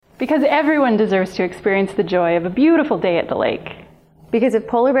Because everyone deserves to experience the joy of a beautiful day at the lake. Because if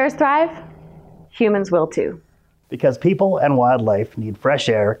polar bears thrive, humans will too. Because people and wildlife need fresh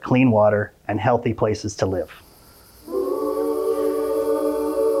air, clean water, and healthy places to live.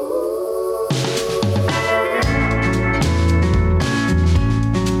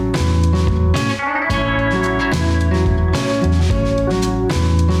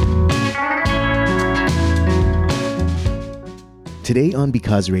 Today on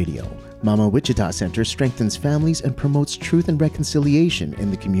Because Radio, Mama Wichita Center strengthens families and promotes truth and reconciliation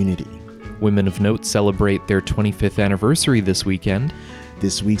in the community. Women of Note celebrate their 25th anniversary this weekend.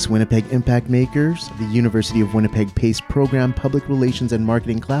 This week's Winnipeg Impact Makers, the University of Winnipeg PACE program Public Relations and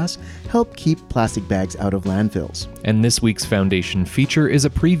Marketing class, help keep plastic bags out of landfills. And this week's Foundation feature is a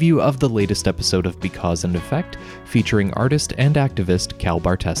preview of the latest episode of Because and Effect, featuring artist and activist Cal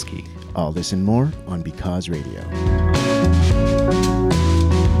Barteski. All this and more on Because Radio.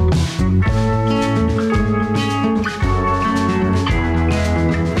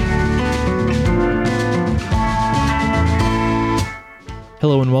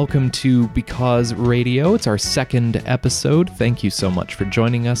 Hello and welcome to Because Radio. It's our second episode. Thank you so much for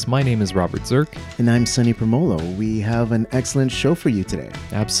joining us. My name is Robert Zirk. And I'm Sonny Promolo. We have an excellent show for you today.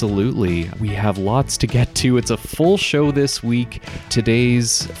 Absolutely. We have lots to get to. It's a full show this week.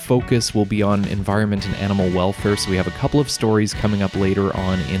 Today's focus will be on environment and animal welfare, so we have a couple of stories coming up later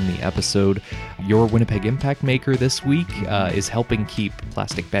on in the episode. Your Winnipeg Impact Maker this week is helping keep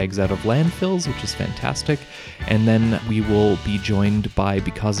plastic bags out of landfills, which is fantastic. And then we will be joined by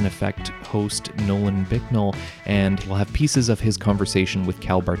Because and Effect host Nolan Bicknell, and we'll have pieces of his conversation with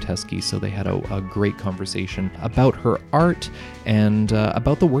Cal Barteski. So they had a great conversation about her art and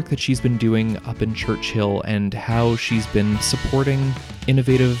about the work that she's been doing up in Churchill and how she's been supporting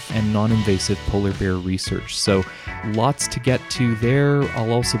innovative and non-invasive polar bear research. So lots to get to there.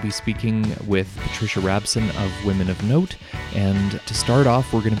 I'll also be speaking with Patricia Rabson of Women of Note. And to start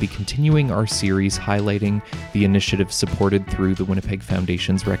off, we're going to be continuing our series highlighting the initiatives supported through the Winnipeg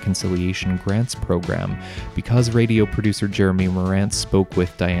Foundation's Reconciliation Grants Program. Because Radio producer Jeremy Morantz spoke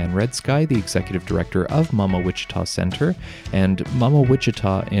with Diane Redsky, the executive director of Mama Wichita Center. And Mama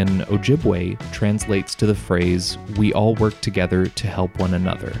Wichita in Ojibwe translates to the phrase, "We all work together to help one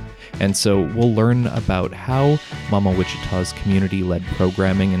another." And so we'll learn about how Mama Wichita's community-led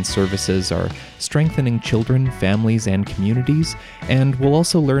programming and services are strengthening children, families, and communities. And we'll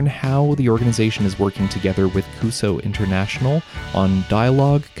also learn how the organization is working together with CUSO International on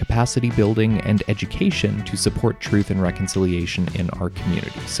dialogue, capacity building, and education to support truth and reconciliation in our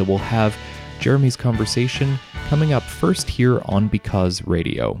community. So we'll have Jeremy's conversation coming up first here on Because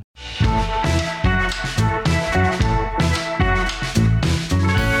Radio.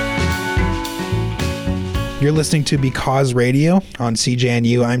 You're listening to Because Radio on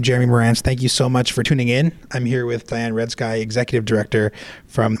CJNU. I'm Jeremy Morantz. Thank you so much for tuning in. I'm here with Diane Redsky, Executive Director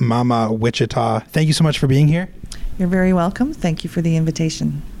from Mama Wichita. Thank you so much for being here. You're very welcome. Thank you for the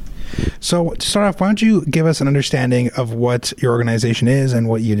invitation. So to start off, why don't you give us an understanding of what your organization is and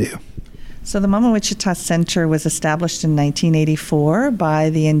what you do? So the Mama Wichita Center was established in 1984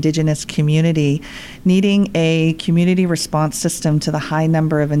 by the Indigenous community, needing a community response system to the high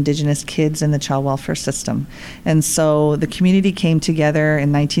number of Indigenous kids in the child welfare system. And so the community came together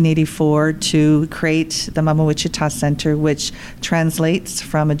in 1984 to create the Mama Wichita Center, which translates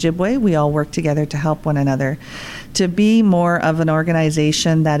from Ojibwe, we all work together to help one another, to be more of an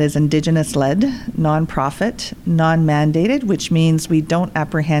organization that is Indigenous-led, nonprofit, non-mandated, which means we don't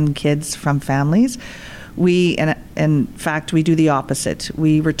apprehend kids from families. We, in fact, we do the opposite.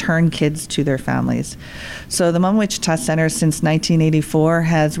 We return kids to their families. So the Mama Wichita Center since 1984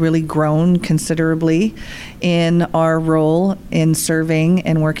 has really grown considerably in our role in serving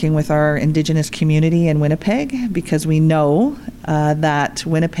and working with our Indigenous community in Winnipeg, because we know that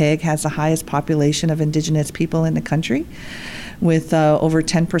Winnipeg has the highest population of Indigenous people in the country, with over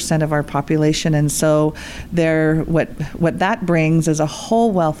 10% of our population. And so what that brings is a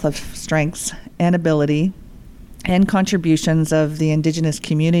whole wealth of strengths and ability and contributions of the Indigenous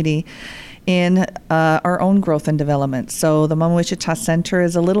community in our own growth and development. So the Mama Wichita Center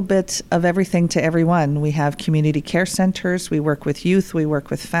is a little bit of everything to everyone. We have community care centers, we work with youth, we work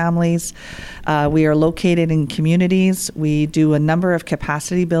with families, we are located in communities, we do a number of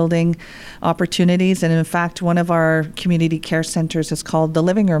capacity building opportunities, and in fact one of our community care centers is called the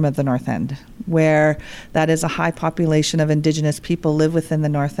Living Room of the North End, where that is a high population of Indigenous people live within the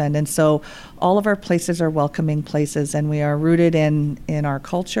North End. And so all of our places are welcoming places, and we are rooted in our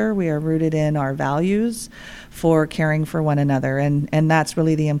culture, we are rooted in our values for caring for one another, and that's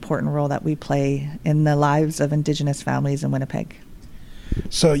really the important role that we play in the lives of Indigenous families in Winnipeg.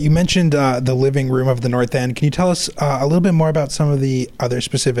 So you mentioned the Living Room of the North End. Can you tell us a little bit more about some of the other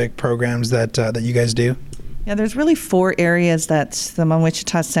specific programs that you guys do? Yeah, there's really 4 areas that the Mama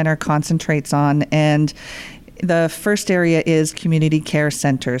Wichita Center concentrates on, and the first area is community care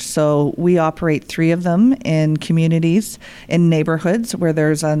centers. So we operate 3 of them in communities, in neighborhoods where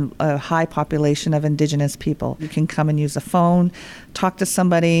there's a high population of Indigenous people. You can come and use a phone, talk to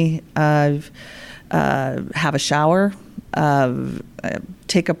somebody, have a shower,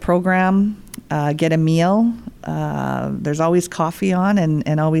 take a program, get a meal. There's always coffee on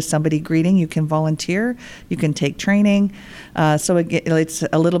and always somebody greeting. You can volunteer, you can take training. So it's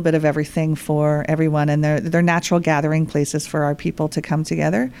a little bit of everything for everyone, and they're natural gathering places for our people to come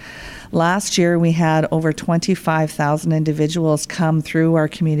together. Last year, we had over 25,000 individuals come through our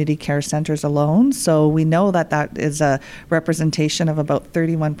community care centers alone. So we know that is a representation of about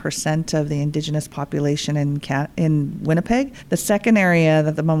 31% of the Indigenous population in Winnipeg. The second area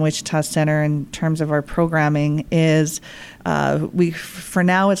that the Mama Wichita Center, in terms of our programming, is for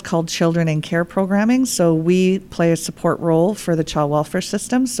now it's called Children in Care Programming. So we play a support role for the child welfare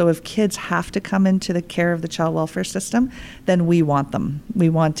system. So if kids have to come into the care of the child welfare system, then we want them. We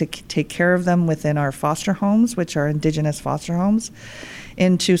want to take care of them within our foster homes, which are Indigenous foster homes,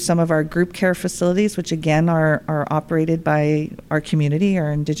 into some of our group care facilities, which again are operated by our community,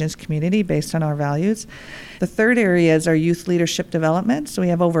 our Indigenous community, based on our values. The third area is our youth leadership development. So we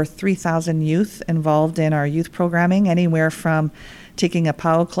have over 3,000 youth involved in our youth programming, anywhere from taking a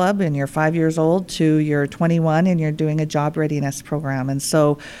POW club and you're 5 years old to you're 21 and you're doing a job readiness program. And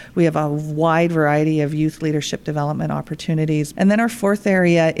so we have a wide variety of youth leadership development opportunities. And then our fourth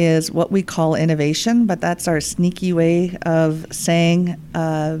area is what we call innovation, but that's our sneaky way of saying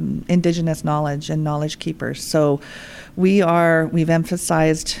Indigenous knowledge and knowledge keepers. So we've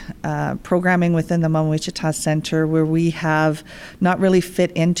emphasized programming within the Mama Wichita Center where we have not really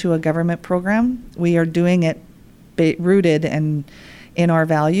fit into a government program. We are doing it rooted in our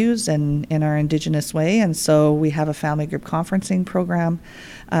values and in our Indigenous way. And so we have a family group conferencing program.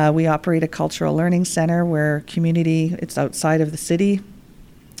 We operate a cultural learning center where it's outside of the city,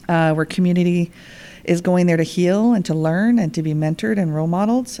 where community is going there to heal and to learn and to be mentored and role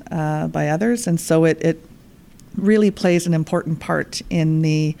modeled by others. And so it really plays an important part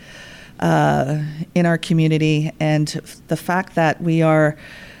in our community. And the fact that we are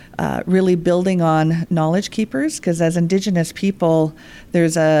really building on knowledge keepers, because as Indigenous people,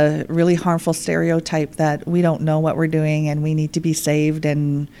 there's a really harmful stereotype that we don't know what we're doing and we need to be saved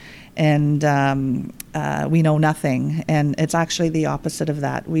and we know nothing. And it's actually the opposite of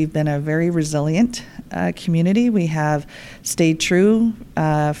that. We've been a very resilient community. We have stayed true,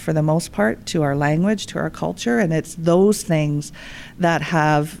 for the most part, to our language, to our culture, and it's those things that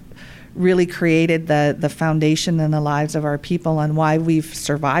have really created the foundation in the lives of our people and why we've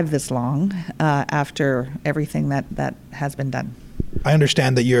survived this long after everything that has been done. I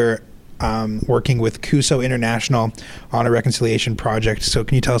understand that you're working with CUSO International on a reconciliation project. So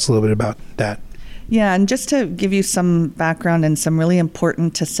can you tell us a little bit about that? Yeah, and just to give you some background and some really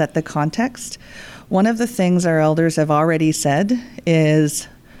important to set the context, one of the things our elders have already said is,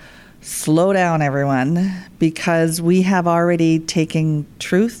 slow down, everyone, because we have already taken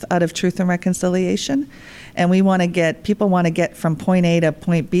truth out of Truth and Reconciliation, and people want to get from point A to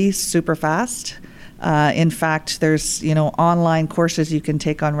point B super fast. In fact, there's online courses you can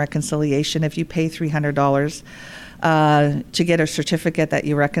take on reconciliation if you pay $300 to get a certificate that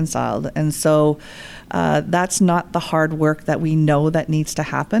you reconciled. And so that's not the hard work that we know that needs to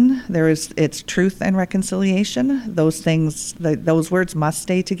happen. It's truth and reconciliation. Those things, those words must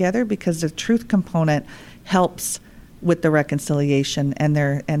stay together because the truth component helps with the reconciliation, and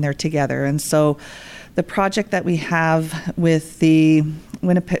they're together. And so the project that we have with the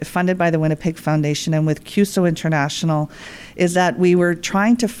funded by the Winnipeg Foundation and with CUSO International is that we were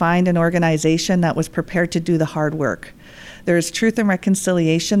trying to find an organization that was prepared to do the hard work. There's truth and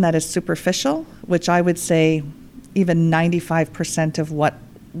reconciliation that is superficial, which I would say even 95% of what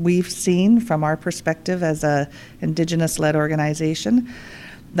we've seen from our perspective as a Indigenous-led organization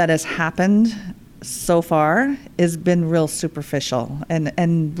that has happened so far has been real superficial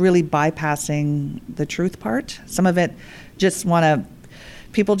and really bypassing the truth part. Some of it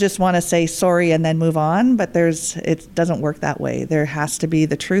people just want to say sorry and then move on, but it doesn't work that way. There has to be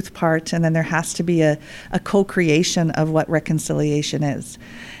the truth part, and then there has to be a co-creation of what reconciliation is.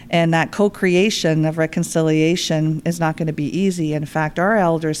 And that co-creation of reconciliation is not going to be easy. In fact, our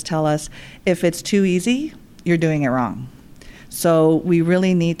elders tell us if it's too easy, you're doing it wrong. So we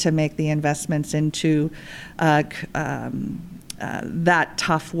really need to make the investments into that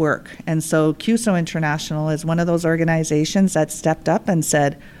tough work. And so CUSO International is one of those organizations that stepped up and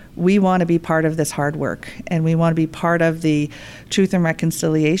said, we want to be part of this hard work, and we want to be part of the Truth and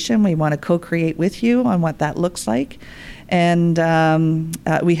Reconciliation. We want to co-create with you on what that looks like. And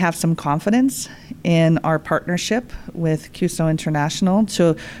we have some confidence in our partnership with CUSO International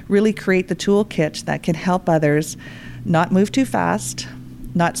to really create the toolkit that can help others not move too fast,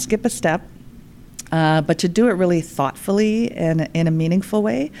 not skip a step, but to do it really thoughtfully and in a meaningful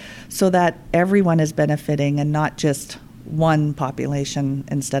way so that everyone is benefiting and not just one population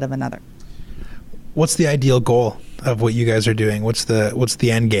instead of another. What's the ideal goal of what you guys are doing? What's the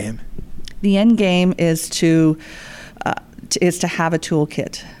end game? The end game is to have a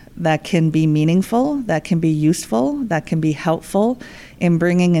toolkit that can be meaningful, that can be useful, that can be helpful in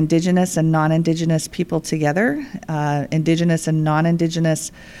bringing Indigenous and non-Indigenous people together, Indigenous and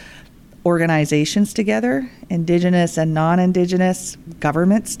non-Indigenous organizations together, Indigenous and non-Indigenous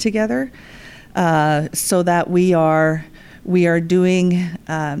governments together, so that we are doing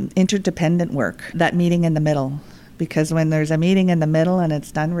interdependent work, that meeting in the middle. Because when there's a meeting in the middle and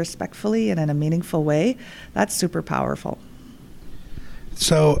it's done respectfully and in a meaningful way, that's super powerful.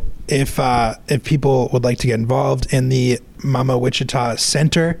 So if people would like to get involved in the Mama Wichita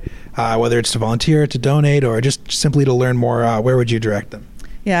Center, whether it's to volunteer, to donate, or just simply to learn more, where would you direct them?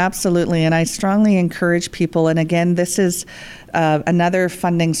 Yeah, absolutely. And I strongly encourage people, and again, this is another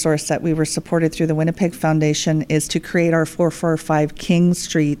funding source that we were supported through the Winnipeg Foundation, is to create our 445 King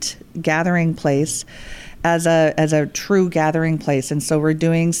Street gathering place as a true gathering place. And so we're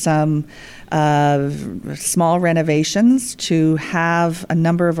doing some small renovations to have a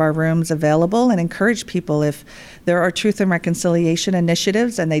number of our rooms available, and encourage people, if there are Truth and Reconciliation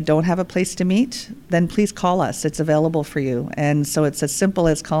initiatives and they don't have a place to meet, then please call us. It's available for you. And so it's as simple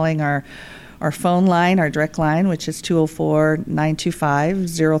as calling our phone line, our direct line, which is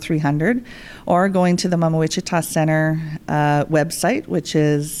 204-925-0300, or going to the Mama Wichita Center website, which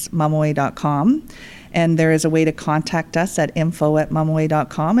is mamaway.com. And there is a way to contact us at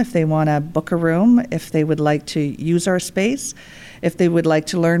info@mamaway.com if they want to book a room, if they would like to use our space, if they would like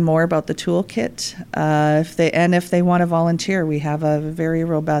to learn more about the toolkit, if they want to volunteer. We have a very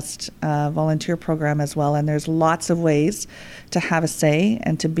robust volunteer program as well, and there's lots of ways to have a say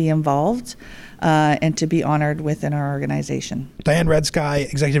and to be involved and to be honored within our organization. Diane Red Sky,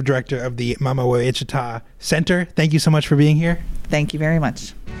 Executive Director of the Mama Wichita Center, thank you so much for being here. Thank you very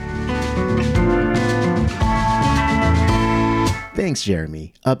much. Thanks,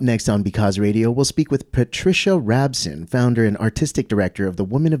 Jeremy. Up next on Because Radio, we'll speak with Patricia Rabson, founder and artistic director of the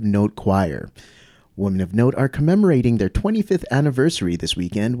Women of Note Choir. Women of Note are commemorating their 25th anniversary this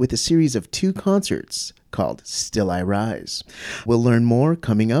weekend with a series of 2 concerts called Still I Rise. We'll learn more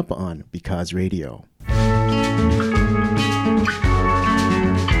coming up on Because Radio.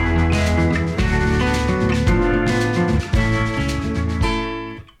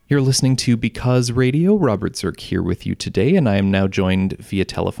 You're listening to Because Radio. Robert Zirk here with you today, and I am now joined via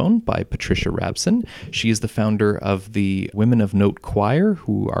telephone by Patricia Rabson. She is the founder of the Women of Note Choir,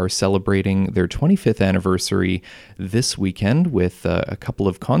 who are celebrating their 25th anniversary this weekend with a couple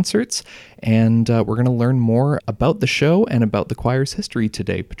of concerts, and we're going to learn more about the show and about the choir's history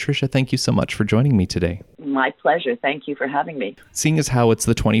today. Patricia, thank you so much for joining me today. My pleasure. Thank you for having me. Seeing as how it's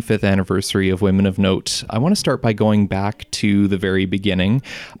the 25th anniversary of Women of Note, I want to start by going back to the very beginning.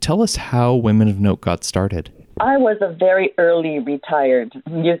 Tell us how Women of Note got started. I was a very early retired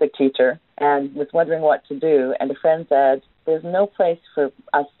music teacher and was wondering what to do. And a friend said, there's no place for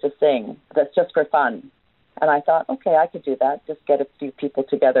us to sing. That's just for fun. And I thought, okay, I could do that. Just get a few people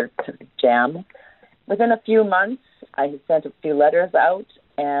together to jam. Within a few months, I had sent a few letters out,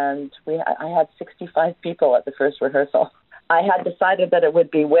 and I had 65 people at the first rehearsal. I had decided that it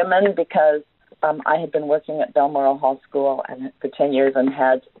would be women because I had been working at Balmoral Hall School for 10 years and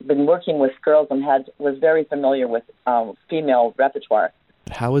had been working with girls and was very familiar with female repertoire.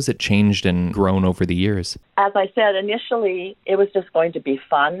 How has it changed and grown over the years? As I said, initially it was just going to be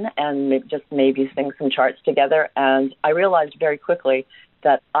fun and just maybe sing some charts together. And I realized very quickly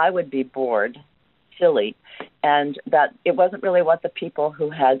that I would be bored, silly, and that it wasn't really what the people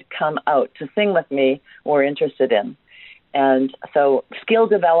who had come out to sing with me were interested in. And so skill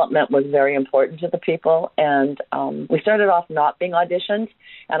development was very important to the people. And we started off not being auditioned.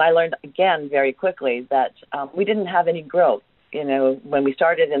 And I learned, again, very quickly that we didn't have any growth. You know, when we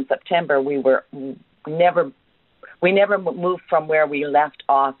started in September, we never moved from where we left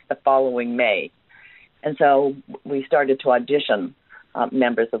off the following May. And so we started to audition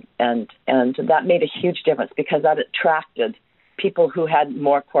members and that made a huge difference because that attracted people who had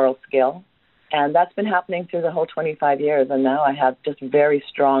more choral skill And that's been happening through the whole 25 years. And now I have just very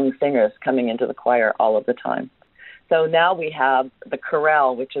strong singers coming into the choir all of the time. So now we have the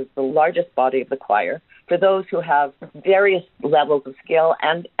chorale, which is the largest body of the choir, for those who have various levels of skill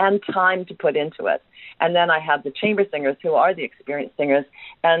and time to put into it. And then I have the chamber singers, who are the experienced singers,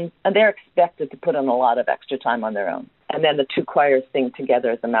 and they're expected to put in a lot of extra time on their own. And then the two choirs sing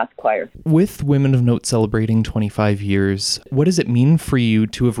together as a mass choir. With Women of Note celebrating 25 years, what does it mean for you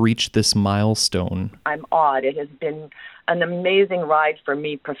to have reached this milestone? I'm awed. It has been an amazing ride for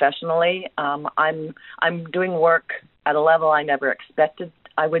me professionally. I'm doing work at a level I never expected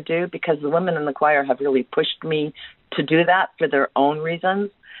I would do, because the women in the choir have really pushed me to do that for their own reasons.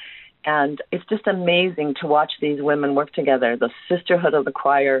 And it's just amazing to watch these women work together. The sisterhood of the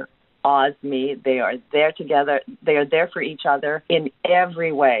choir awes me. They are there together. They are there for each other in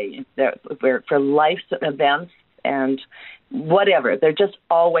every way. We're for life's events and whatever. They're just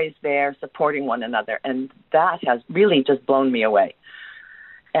always there supporting one another. And that has really just blown me away.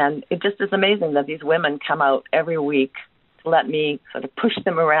 And it just is amazing that these women come out every week to let me sort of push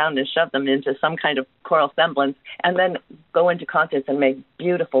them around and shove them into some kind of choral semblance, and then go into concerts and make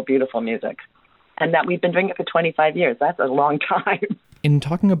beautiful, beautiful music. And that we've been doing it for 25 years. That's a long time. In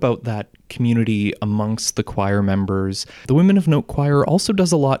talking about that community amongst the choir members, the Women of Note Choir also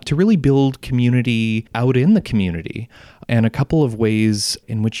does a lot to really build community out in the community. And a couple of ways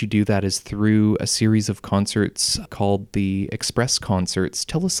in which you do that is through a series of concerts called the Express Concerts.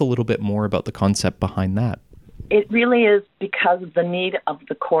 Tell us a little bit more about the concept behind that. It really is because of the need of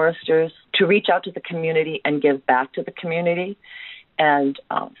the choristers to reach out to the community and give back to the community. And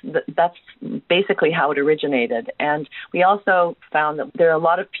that's basically how it originated. And we also found that there are a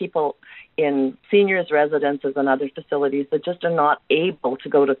lot of people in seniors' residences and other facilities that just are not able to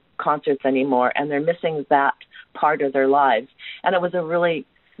go to concerts anymore, and they're missing that part of their lives. And it was a really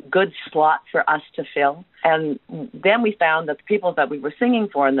good slot for us to fill. And then we found that the people that we were singing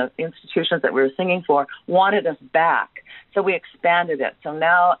for and the institutions that we were singing for wanted us back. So we expanded it. So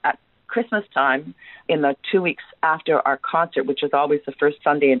now at Christmas time, in the 2 weeks after our concert, which is always the first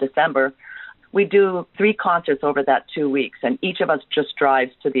Sunday in December, we do 3 concerts over that 2 weeks, and each of us just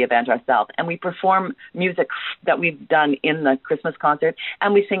drives to the event ourselves. And we perform music that we've done in the Christmas concert,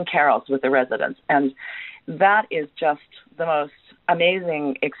 and we sing carols with the residents. And that is just the most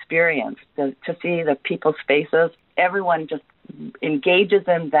amazing experience to see the people's faces. Everyone just engages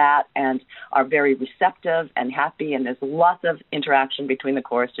in that and are very receptive and happy, and there's lots of interaction between the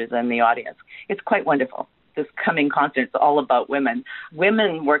choristers and the audience. It's quite wonderful. This coming concert is all about women.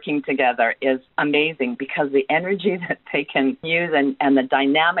 Women working together is amazing because the energy that they can use and the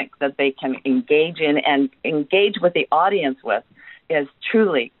dynamic that they can engage in and engage with the audience with is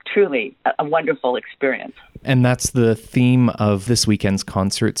truly, truly a wonderful experience. And that's the theme of this weekend's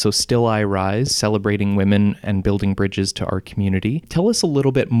concert. So Still I Rise, celebrating women and building bridges to our community. Tell us a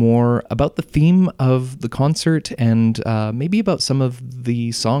little bit more about the theme of the concert and maybe about some of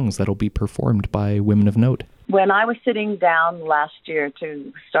the songs that'll be performed by Women of Note. When I was sitting down last year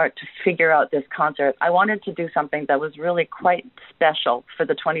to start to figure out this concert, I wanted to do something that was really quite special for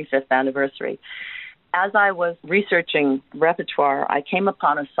the 25th anniversary. As I was researching repertoire, I came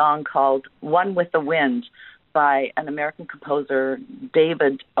upon a song called One with the Wind by an American composer,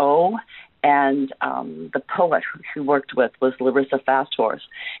 David O., and the poet who worked with was Larissa Fasthorse.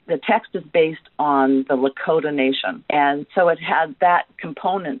 The text is based on the Lakota Nation, and so it had that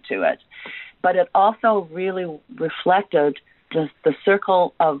component to it. But it also really reflected just the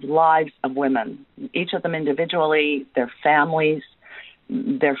circle of lives of women, each of them individually, their families,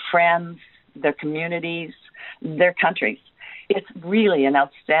 their friends, their communities, their countries. It's really an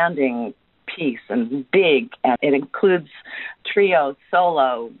outstanding piece and big, and it includes trio,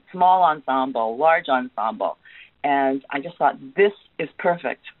 solo, small ensemble, large ensemble. And I just thought, this is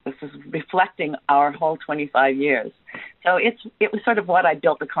perfect. This is reflecting our whole 25 years. So it was sort of what I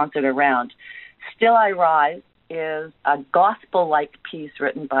built the concert around. Still I Rise is a gospel-like piece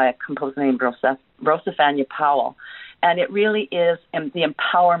written by a composer named Rosafania Powell. And it really is the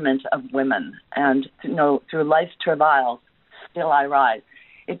empowerment of women. And, through life's travails, still I rise.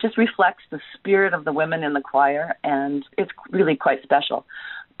 It just reflects the spirit of the women in the choir, and it's really quite special.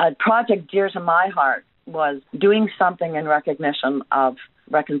 A project dear to my heart was doing something in recognition of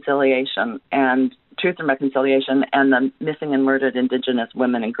reconciliation and truth and reconciliation and the missing and murdered Indigenous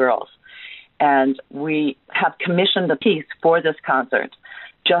women and girls. And we have commissioned a piece for this concert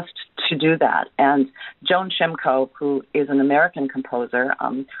just to do that. And Joan Shimko, who is an American composer,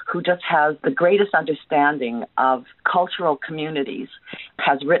 who just has the greatest understanding of cultural communities,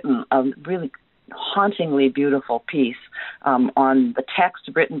 has written a really hauntingly beautiful piece on the text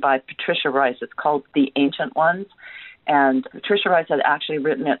written by Patricia Rice. It's called The Ancient Ones. And Patricia Rice had actually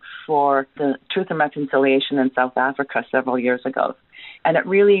written it for the Truth and Reconciliation in South Africa several years ago. And it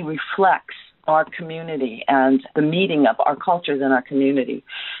really reflects our community and the meeting of our cultures in our community.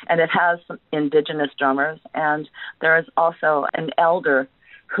 And it has some Indigenous drummers, and there is also an elder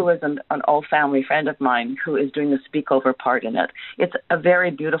who is an old family friend of mine who is doing the speak-over part in it. It's a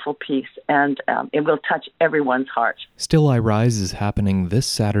very beautiful piece, and it will touch everyone's heart. Still I Rise is happening this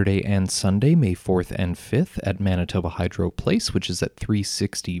Saturday and Sunday, May 4th and 5th at Manitoba Hydro Place, which is at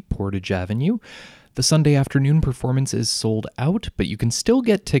 360 Portage Avenue. The Sunday afternoon performance is sold out, but you can still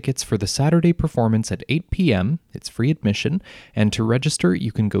get tickets for the Saturday performance at 8 p.m. It's free admission, and to register,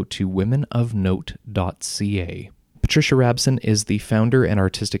 you can go to womenofnote.ca. Patricia Rabson is the founder and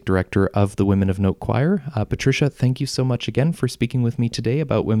artistic director of the Women of Note Choir. Patricia, thank you so much again for speaking with me today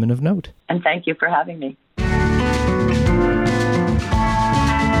about Women of Note. And thank you for having me.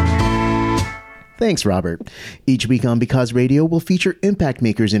 Thanks, Robert. Each week on Because Radio, we'll feature impact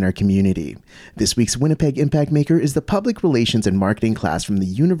makers in our community. This week's Winnipeg Impact Maker is the Public Relations and Marketing class from the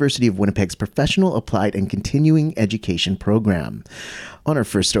University of Winnipeg's Professional, Applied, and Continuing Education program. On our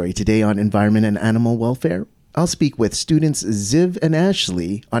first story today on environment and animal welfare, I'll speak with students Ziv and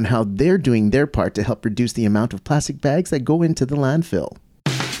Ashley on how they're doing their part to help reduce the amount of plastic bags that go into the landfill.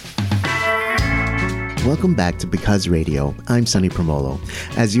 Welcome back to Because Radio. I'm Sonny Promolo.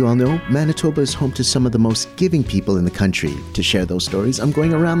 As you all know, Manitoba is home to some of the most giving people in the country. To share those stories, I'm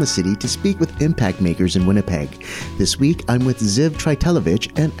going around the city to speak with impact makers in Winnipeg. This week, I'm with Ziv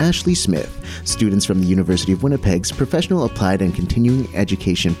Tritelovich and Ashley Smith, students from the University of Winnipeg's Professional, Applied, and Continuing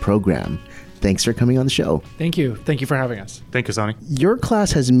Education program. Thanks for coming on the show. Thank you. Thank you for having us. Thank you, Sonny. Your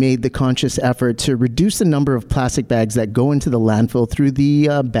class has made the conscious effort to reduce the number of plastic bags that go into the landfill through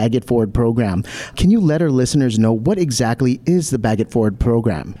the Bag It Forward program. Can you let our listeners know what exactly is the Bag It Forward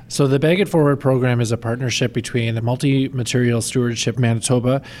program? So the Bag It Forward program is a partnership between the Multi-Material Stewardship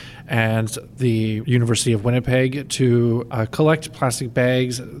Manitoba and the University of Winnipeg to collect plastic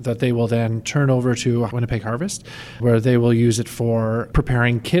bags that they will then turn over to Winnipeg Harvest, where they will use it for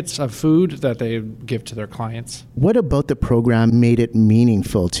preparing kits of food that they give to their clients. What about the program made it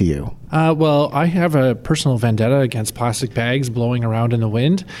meaningful to you? Well, I have a personal vendetta against plastic bags blowing around in the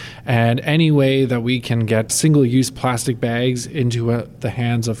wind, and any way that we can get single-use plastic bags into the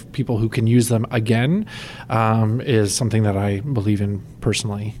hands of people who can use them again is something that I believe in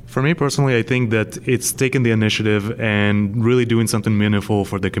personally. For me personally, I think that it's taken the initiative and really doing something meaningful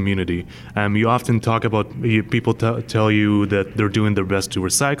for the community. You often talk about, people tell you that they're doing their best to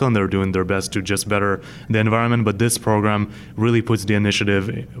recycle and they're doing their best to just better the environment, but this program really puts the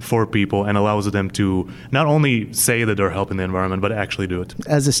initiative for people and allows them to not only say that they're helping the environment, but actually do it.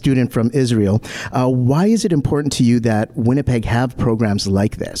 As a student from Israel, why is it important to you that Winnipeg have programs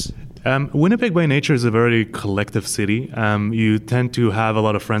like this? Winnipeg by nature is a very collective city. You tend to have a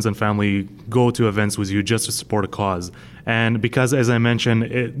lot of friends and family go to events with you just to support a cause. And because, as I mentioned,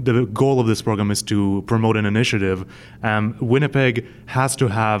 the goal of this program is to promote an initiative, Winnipeg has to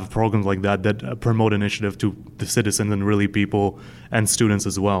have programs like that promote initiative to the citizens and really people and students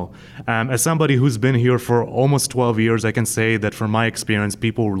as well. As somebody who's been here for almost 12 years, I can say that from my experience,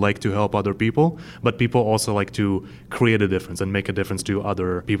 people like to help other people, but people also like to create a difference and make a difference to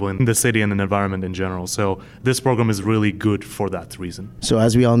other people in the city and the environment in general. So this program is really good for that reason. So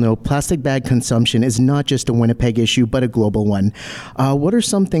as we all know, plastic bag consumption is not just a Winnipeg issue, but a global one. What are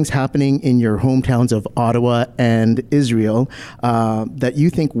some things happening in your hometowns of Ottawa and Israel that you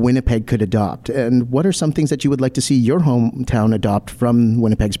think Winnipeg could adopt? And what are some things that you would like to see your hometown adopt from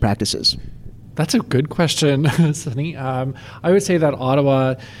Winnipeg's practices? That's a good question, Sonny. I would say that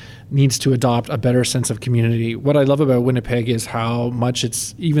Ottawa needs to adopt a better sense of community. What I love about Winnipeg is how much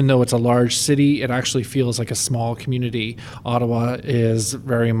even though it's a large city, it actually feels like a small community. Ottawa is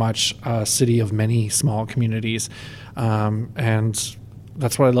very much a city of many small communities. And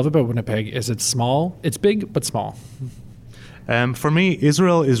that's what I love about Winnipeg is it's small. It's big, but small. For me,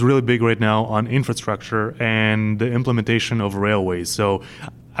 Israel is really big right now on infrastructure and the implementation of railways. So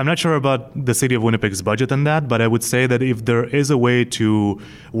I'm not sure about the city of Winnipeg's budget on that, but I would say that if there is a way to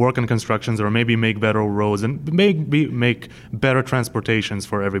work on constructions or maybe make better roads and make better transportations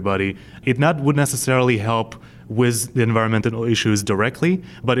for everybody, it would necessarily help with the environmental issues directly,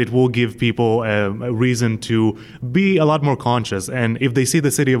 but it will give people a reason to be a lot more conscious. And if they see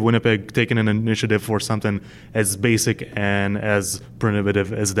the city of Winnipeg taking an initiative for something as basic and as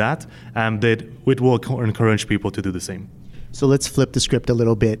primitive as that it will encourage people to do the same. So let's flip the script a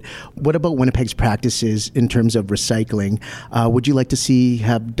little bit. What about Winnipeg's practices in terms of recycling? Would you like to see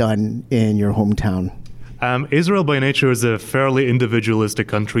have done in your hometown? Israel by nature is a fairly individualistic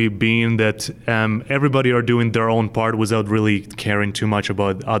country, being that everybody are doing their own part without really caring too much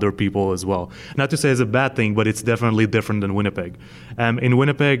about other people as well. Not to say it's a bad thing, but it's definitely different than Winnipeg. In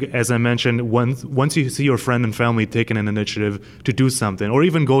Winnipeg, as I mentioned, once you see your friend and family taking an initiative to do something, or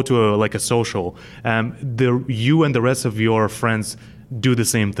even go to a social, you and the rest of your friends do the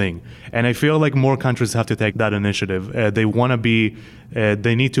same thing. And I feel like more countries have to take that initiative.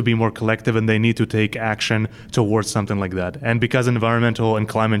 They need to be more collective, and they need to take action towards something like that. And because environmental and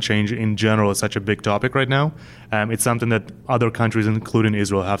climate change in general is such a big topic right now, it's something that other countries, including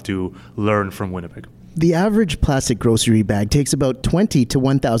Israel, have to learn from Winnipeg. The average plastic grocery bag takes about 20 to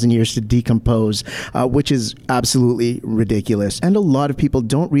 1,000 years to decompose, which is absolutely ridiculous. And a lot of people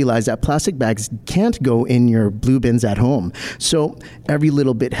don't realize that plastic bags can't go in your blue bins at home. So every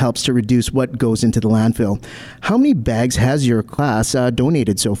little bit helps to reduce what goes into the landfill. How many bags has your class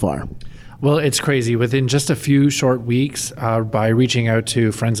donated so far? Well, it's crazy. Within just a few short weeks, by reaching out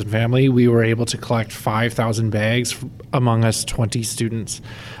to friends and family, we were able to collect 5,000 bags among us 20 students.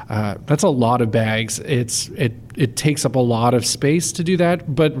 That's a lot of bags. It takes up a lot of space to do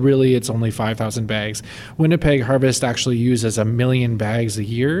that, but really it's only 5,000 bags. Winnipeg Harvest actually uses 1 million bags a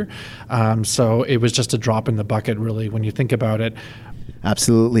year, so it was just a drop in the bucket, really, when you think about it.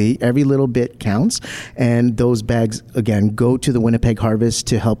 Absolutely. Every little bit counts. And those bags, again, go to the Winnipeg Harvest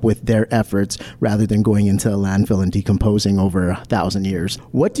to help with their efforts rather than going into a landfill and decomposing over 1,000 years.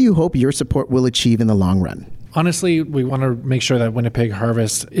 What do you hope your support will achieve in the long run? Honestly, we want to make sure that Winnipeg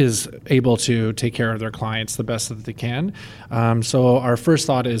Harvest is able to take care of their clients the best that they can. So our first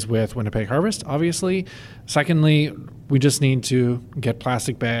thought is with Winnipeg Harvest, obviously. Secondly, we just need to get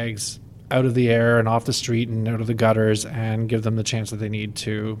plastic bags out of the air and off the street and out of the gutters and give them the chance that they need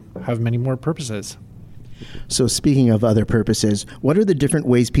to have many more purposes. So speaking of other purposes, what are the different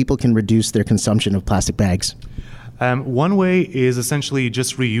ways people can reduce their consumption of plastic bags? One way is essentially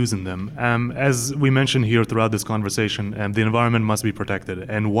just reusing them. As we mentioned here throughout this conversation, the environment must be protected.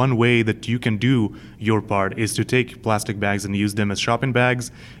 And one way that you can do your part is to take plastic bags and use them as shopping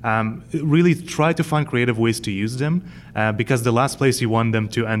bags. Really try to find creative ways to use them, because the last place you want them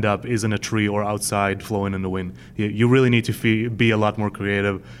to end up is in a tree or outside flowing in the wind. You really need to be a lot more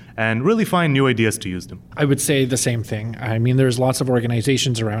creative and really find new ideas to use them. I would say the same thing. I mean, there's lots of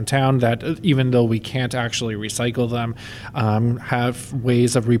organizations around town that, even though we can't actually recycle them, have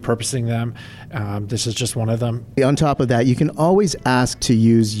ways of repurposing them. This is just one of them. On top of that, you can always ask to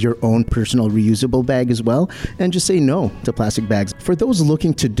use your own personal reusable bag as well, and just say no to plastic bags. For those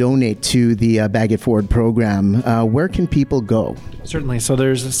looking to donate to the Bag It Forward program, where can people go? Certainly. So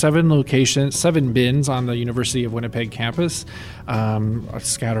there's 7 bins on the University of Winnipeg campus,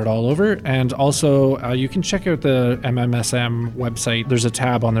 scattered all over. And also you can check out the MMSM website. There's a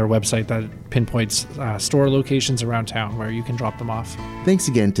tab on their website that pinpoints store locations around town where you can drop them off. Thanks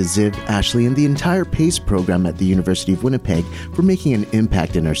again to Ziv, Ashley, and the entire PACE program at the University of Winnipeg for making an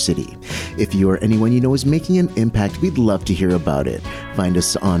impact in our city. If you or anyone you know is making an impact, we'd love to hear about it. Find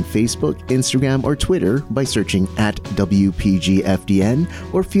us on Facebook, Instagram, or Twitter by searching at WPGFDN,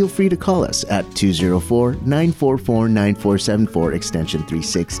 or feel free to call us at 204-944-9474 extension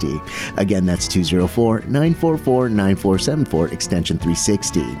 360. Again, that's 204-944-9474 extension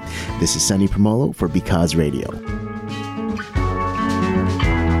 360. This is Sonny Promolo for Because Radio.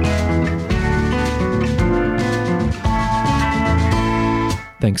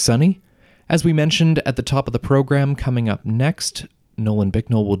 Thanks, Sonny. As we mentioned at the top of the program, coming up next, Nolan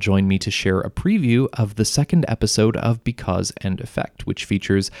Bicknell will join me to share a preview of the second episode of Because and Effect, which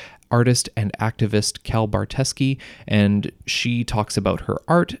features artist and activist Cal Barteski, and she talks about her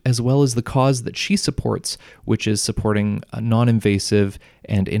art as well as the cause that she supports, which is supporting non-invasive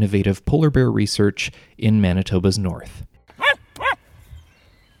and innovative polar bear research in Manitoba's north.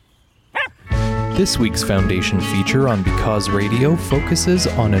 This week's Foundation feature on Because Radio focuses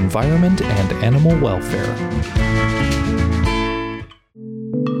on environment and animal welfare.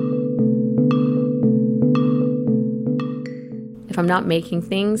 If I'm not making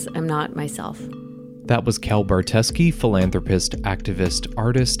things, I'm not myself. That was Cal Barteski, philanthropist, activist,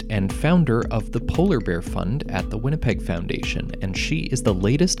 artist, and founder of the Polar Bear Fund at the Winnipeg Foundation, and she is the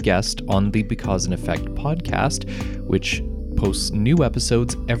latest guest on the Because and Effect podcast, which posts new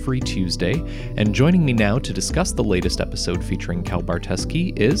episodes every Tuesday. And joining me now to discuss the latest episode featuring Cal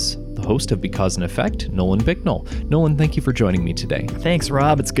Barteski is the host of Because and Effect, Nolan Bicknell. Nolan, thank you for joining me today. Thanks,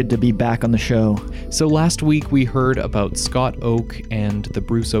 Rob. It's good to be back on the show. So last week we heard about Scott Oak and the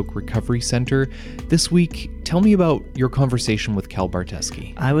Bruce Oak Recovery Center. This week Tell me about your conversation with Cal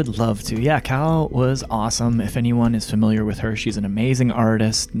Barteski. I would love to. Yeah, Cal was awesome. If anyone is familiar with her, she's an amazing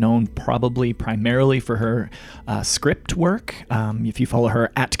artist, known probably primarily for her script work. If you follow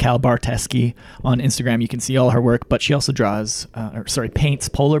her at Cal Barteski on Instagram, you can see all her work, but she also paints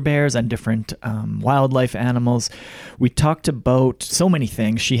polar bears and different wildlife animals. We talked about so many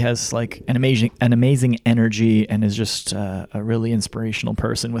things. She has like an amazing energy and is just a really inspirational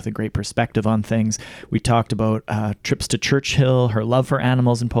person with a great perspective on things. We talked about trips to Churchill, her love for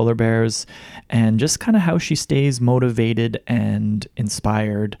animals and polar bears, and just kind of how she stays motivated and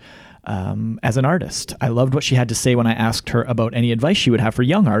inspired as an artist. I loved what she had to say when I asked her about any advice she would have for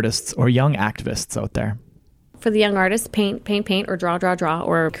young artists or young activists out there. For the young artists, paint, or draw,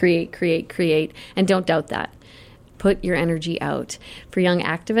 or create, and don't doubt that. Put your energy out. For young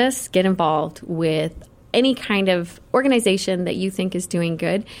activists, get involved with any kind of organization that you think is doing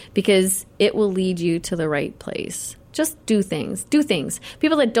good, because it will lead you to the right place. Just do things. Do things.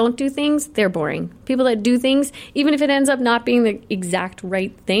 People that don't do things, they're boring. People that do things, even if it ends up not being the exact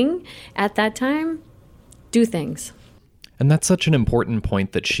right thing at that time, do things. And that's such an important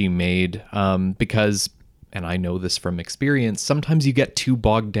point that she made, because, and I know this from experience, sometimes you get too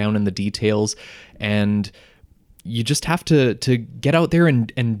bogged down in the details, and you just have to get out there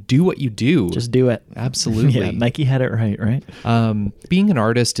and do what you do. Just do it. Absolutely. Yeah, Nike had it right? Being an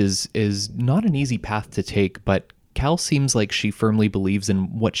artist is not an easy path to take, but Cal seems like she firmly believes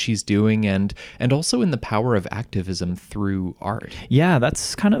in what she's doing and also in the power of activism through art. Yeah,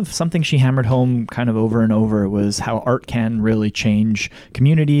 that's kind of something she hammered home kind of over and over, was how art can really change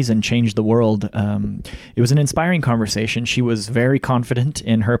communities and change the world. It was an inspiring conversation. She was very confident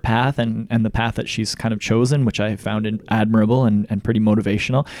in her path and the path that she's kind of chosen, which I found admirable and pretty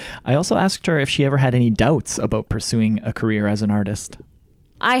motivational. I also asked her if she ever had any doubts about pursuing a career as an artist.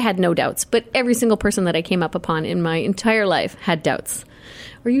 I had no doubts, but every single person that I came up upon in my entire life had doubts.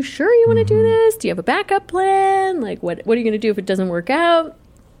 Are you sure you want to do this? Do you have a backup plan? Like, what are you going to do if it doesn't work out?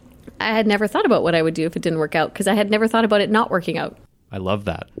 I had never thought about what I would do if it didn't work out, because I had never thought about it not working out. I love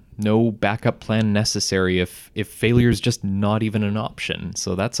that. No backup plan necessary if failure is just not even an option.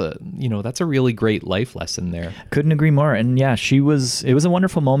 So that's a really great life lesson there. Couldn't agree more. And yeah, it was a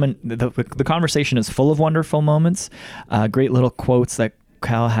wonderful moment. The conversation is full of wonderful moments, great little quotes that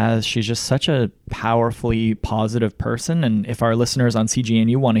Cal has. She's just such a powerfully positive person. And if our listeners on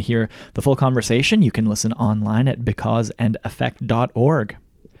CGNU want to hear the full conversation, you can listen online at becauseandeffect.org.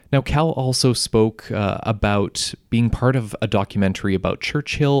 Now, Cal also spoke about being part of a documentary about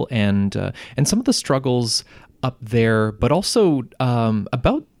Churchill and some of the struggles up there, but also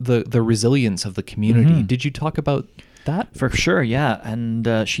about the resilience of the community. Mm-hmm. Did you talk about that? For sure, yeah.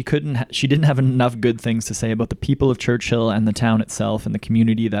 And she didn't have enough good things to say about the people of Churchill and the town itself and the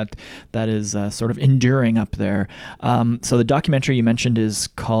community that is sort of enduring up there. So the documentary you mentioned is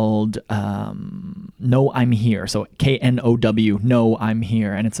called Know I'm Here. So KNOW, Know I'm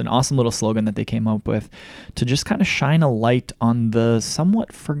Here. And it's an awesome little slogan that they came up with to just kind of shine a light on the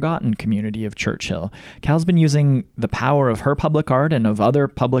somewhat forgotten community of Churchill. Cal's been using the power of her public art and of other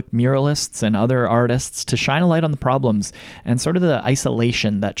public muralists and other artists to shine a light on the problems and sort of the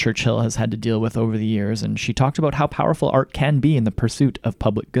isolation that Churchill has had to deal with over the years. And she talked about how powerful art can be in the pursuit of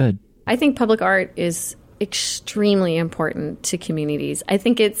public good. I think public art is extremely important to communities. I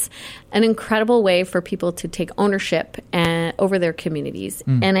think it's an incredible way for people to take ownership over their communities.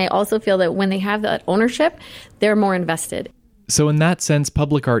 And I also feel that when they have that ownership, they're more invested. So in that sense,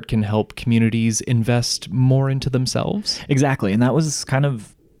 public art can help communities invest more into themselves? Exactly. And that was kind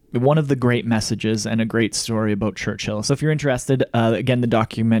of one of the great messages and a great story about Churchill. So if you're interested, again, the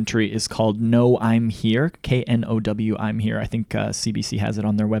documentary is called Know I'm Here, KNOW I'm Here. I think CBC has it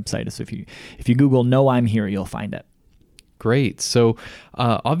on their website. So if you Google Know I'm Here, you'll find it. Great. So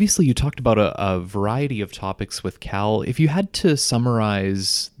obviously you talked about a variety of topics with Cal. If you had to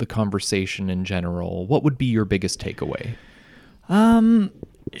summarize the conversation in general, what would be your biggest takeaway?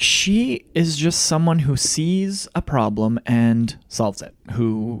 She is just someone who sees a problem and solves it,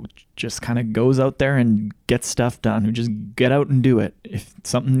 who just kind of goes out there and gets stuff done, who just get out and do it. If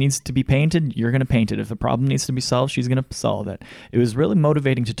something needs to be painted, you're going to paint it. If the problem needs to be solved, she's going to solve it. It was really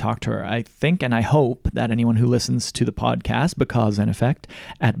motivating to talk to her. I think and I hope that anyone who listens to the podcast, Because and Effect,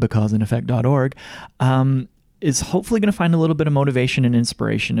 at becauseandeffect.org, is hopefully going to find a little bit of motivation and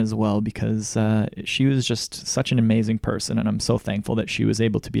inspiration as well, because she was just such an amazing person, and I'm so thankful that she was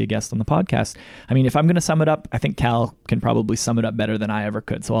able to be a guest on the podcast. I mean, if I'm going to sum it up, I think Cal can probably sum it up better than I ever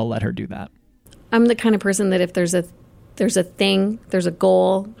could, so I'll let her do that. I'm the kind of person that if there's a thing, there's a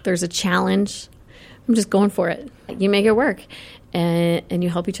goal, there's a challenge, I'm just going for it. You make it work, and you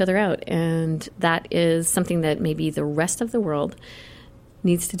help each other out. And that is something that maybe the rest of the world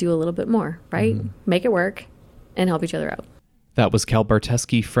needs to do a little bit more, right? Make it work and help each other out. That was Cal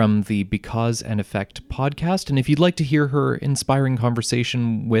Barteski from the Because and Effect podcast. And if you'd like to hear her inspiring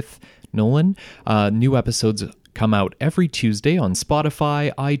conversation with Nolan, new episodes come out every Tuesday on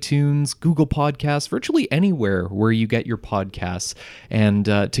Spotify, iTunes, Google Podcasts, virtually anywhere where you get your podcasts. And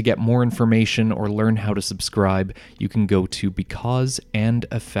to get more information or learn how to subscribe, you can go to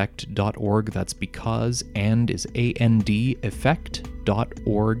becauseandeffect.org. That's because and is A-N-D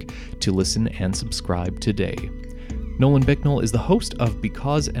effect.org to listen and subscribe today. Nolan Bicknell is the host of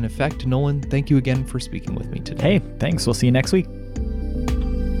Because and Effect. Nolan, thank you again for speaking with me today. Hey, thanks. We'll see you next week.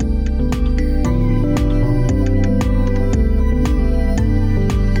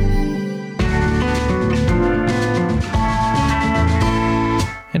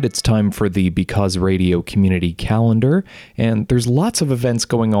 And it's time for the Because Radio Community Calendar, and there's lots of events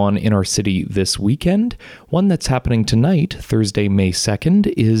going on in our city this weekend. One that's happening tonight, Thursday, May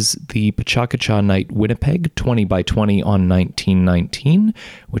 2nd, is the Pachakacha Night Winnipeg 20 by 20 on 1919,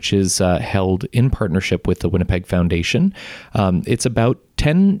 which is held in partnership with the Winnipeg Foundation. It's about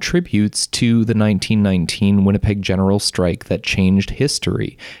 10 tributes to the 1919 Winnipeg General Strike that changed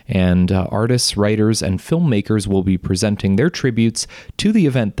history. And artists, writers, and filmmakers will be presenting their tributes to the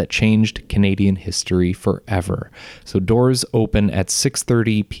event that changed Canadian history forever. So doors open at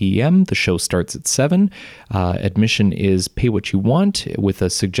 6:30 p.m. The show starts at 7. Admission is pay what you want with a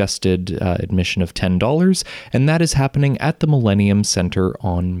suggested admission of $10. And that is happening at the Millennium Center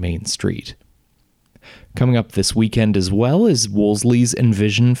on Main Street. Coming up this weekend as well is Wolseley's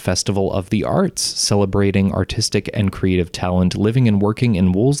Envision Festival of the Arts, celebrating artistic and creative talent living and working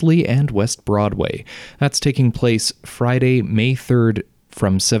in Wolseley and West Broadway. That's taking place Friday, May 3rd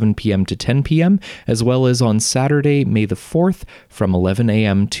from 7 p.m. to 10 p.m., as well as on Saturday, May the 4th from 11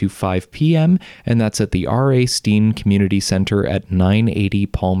 a.m. to 5 p.m., and that's at the R.A. Steen Community Center at 980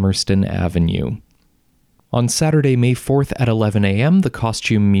 Palmerston Avenue. On Saturday, May 4th at 11 a.m., the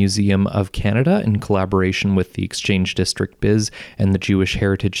Costume Museum of Canada, in collaboration with the Exchange District Biz and the Jewish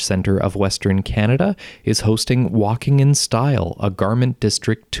Heritage Centre of Western Canada, is hosting Walking in Style, a garment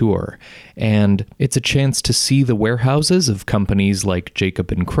district tour. And it's a chance to see the warehouses of companies like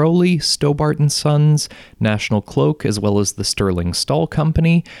Jacob & Crowley, Stobart & Sons, National Cloak, as well as the Sterling Stall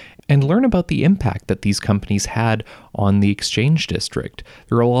Company, and learn about the impact that these companies had on the Exchange District.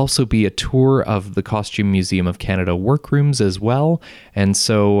 There will also be a tour of the Costume Museum of Canada workrooms as well, and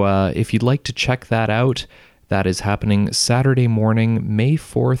so if you'd like to check that out, that is happening Saturday morning, May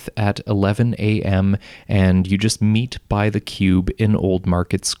 4th at 11 a.m., and you just meet by the Cube in Old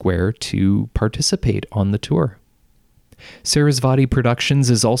Market Square to participate on the tour. Sarasvati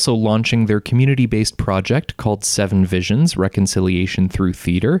Productions is also launching their community-based project called Seven Visions, Reconciliation Through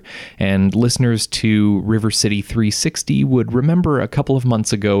Theater, and listeners to River City 360 would remember a couple of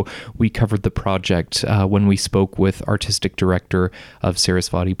months ago we covered the project when we spoke with Artistic Director of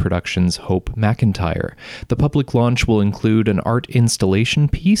Sarasvati Productions, Hope McIntyre. The public launch will include an art installation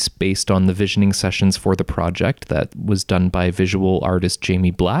piece based on the visioning sessions for the project that was done by visual artist Jamie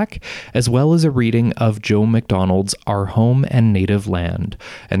Black, as well as a reading of Joe McDonald's Our Home and Native Land,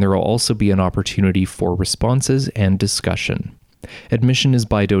 and there will also be an opportunity for responses and discussion. Admission is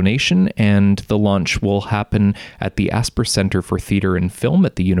by donation, and the launch will happen at the Asper Center for Theatre and Film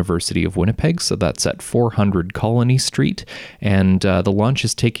at the University of Winnipeg, so that's at 400 Colony Street, and the launch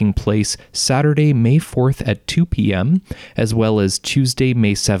is taking place Saturday, May 4th at 2 p.m., as well as Tuesday,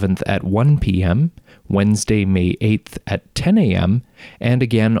 May 7th at 1 p.m., Wednesday, May 8th at 10 a.m., and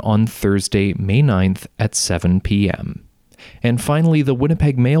again on Thursday, May 9th at 7 p.m. And finally, the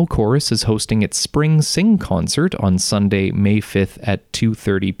Winnipeg Male Chorus is hosting its Spring Sing concert on Sunday, May 5th at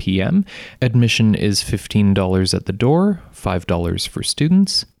 2:30 p.m. Admission is $15 at the door, $5 for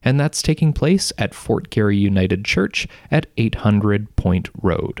students, and that's taking place at Fort Garry United Church at 800 Point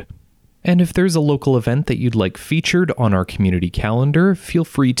Road. And if there's a local event that you'd like featured on our community calendar, feel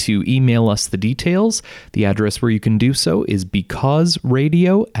free to email us the details. The address where you can do so is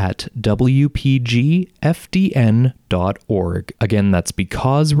becauseradio@wpgfdn.org. Again, that's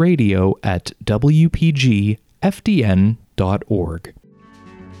becauseradio@wpgfdn.org.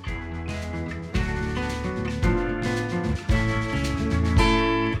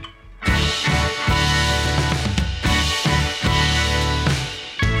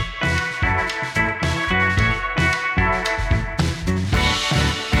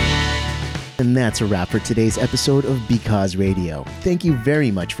 And that's a wrap for today's episode of Because Radio. Thank you very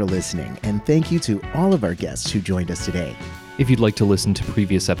much for listening, and thank you to all of our guests who joined us today. If you'd like to listen to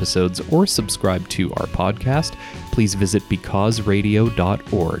previous episodes or subscribe to our podcast, please visit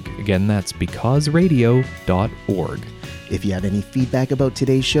becauseradio.org. Again, that's becauseradio.org. If you have any feedback about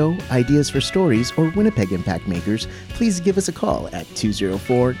today's show, ideas for stories, or Winnipeg Impact Makers, please give us a call at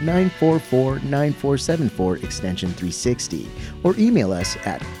 204-944-9474 extension 360 or email us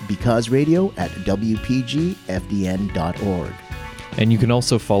at becauseradio@wpgfdn.org. And you can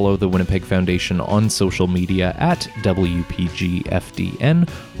also follow the Winnipeg Foundation on social media at WPGFDN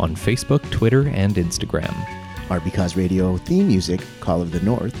on Facebook, Twitter, and Instagram. Our Because Radio theme music, Call of the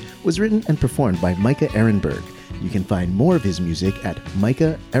North, was written and performed by Micah Ehrenberg. You can find more of his music at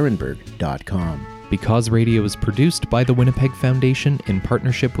micahehrenberg.com. Because Radio is produced by the Winnipeg Foundation in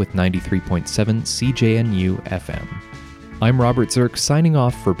partnership with 93.7 CJNU FM. I'm Robert Zirk signing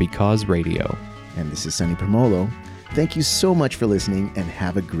off for Because Radio. And this is Sonny Promolo. Thank you so much for listening and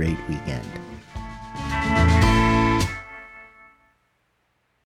have a great weekend.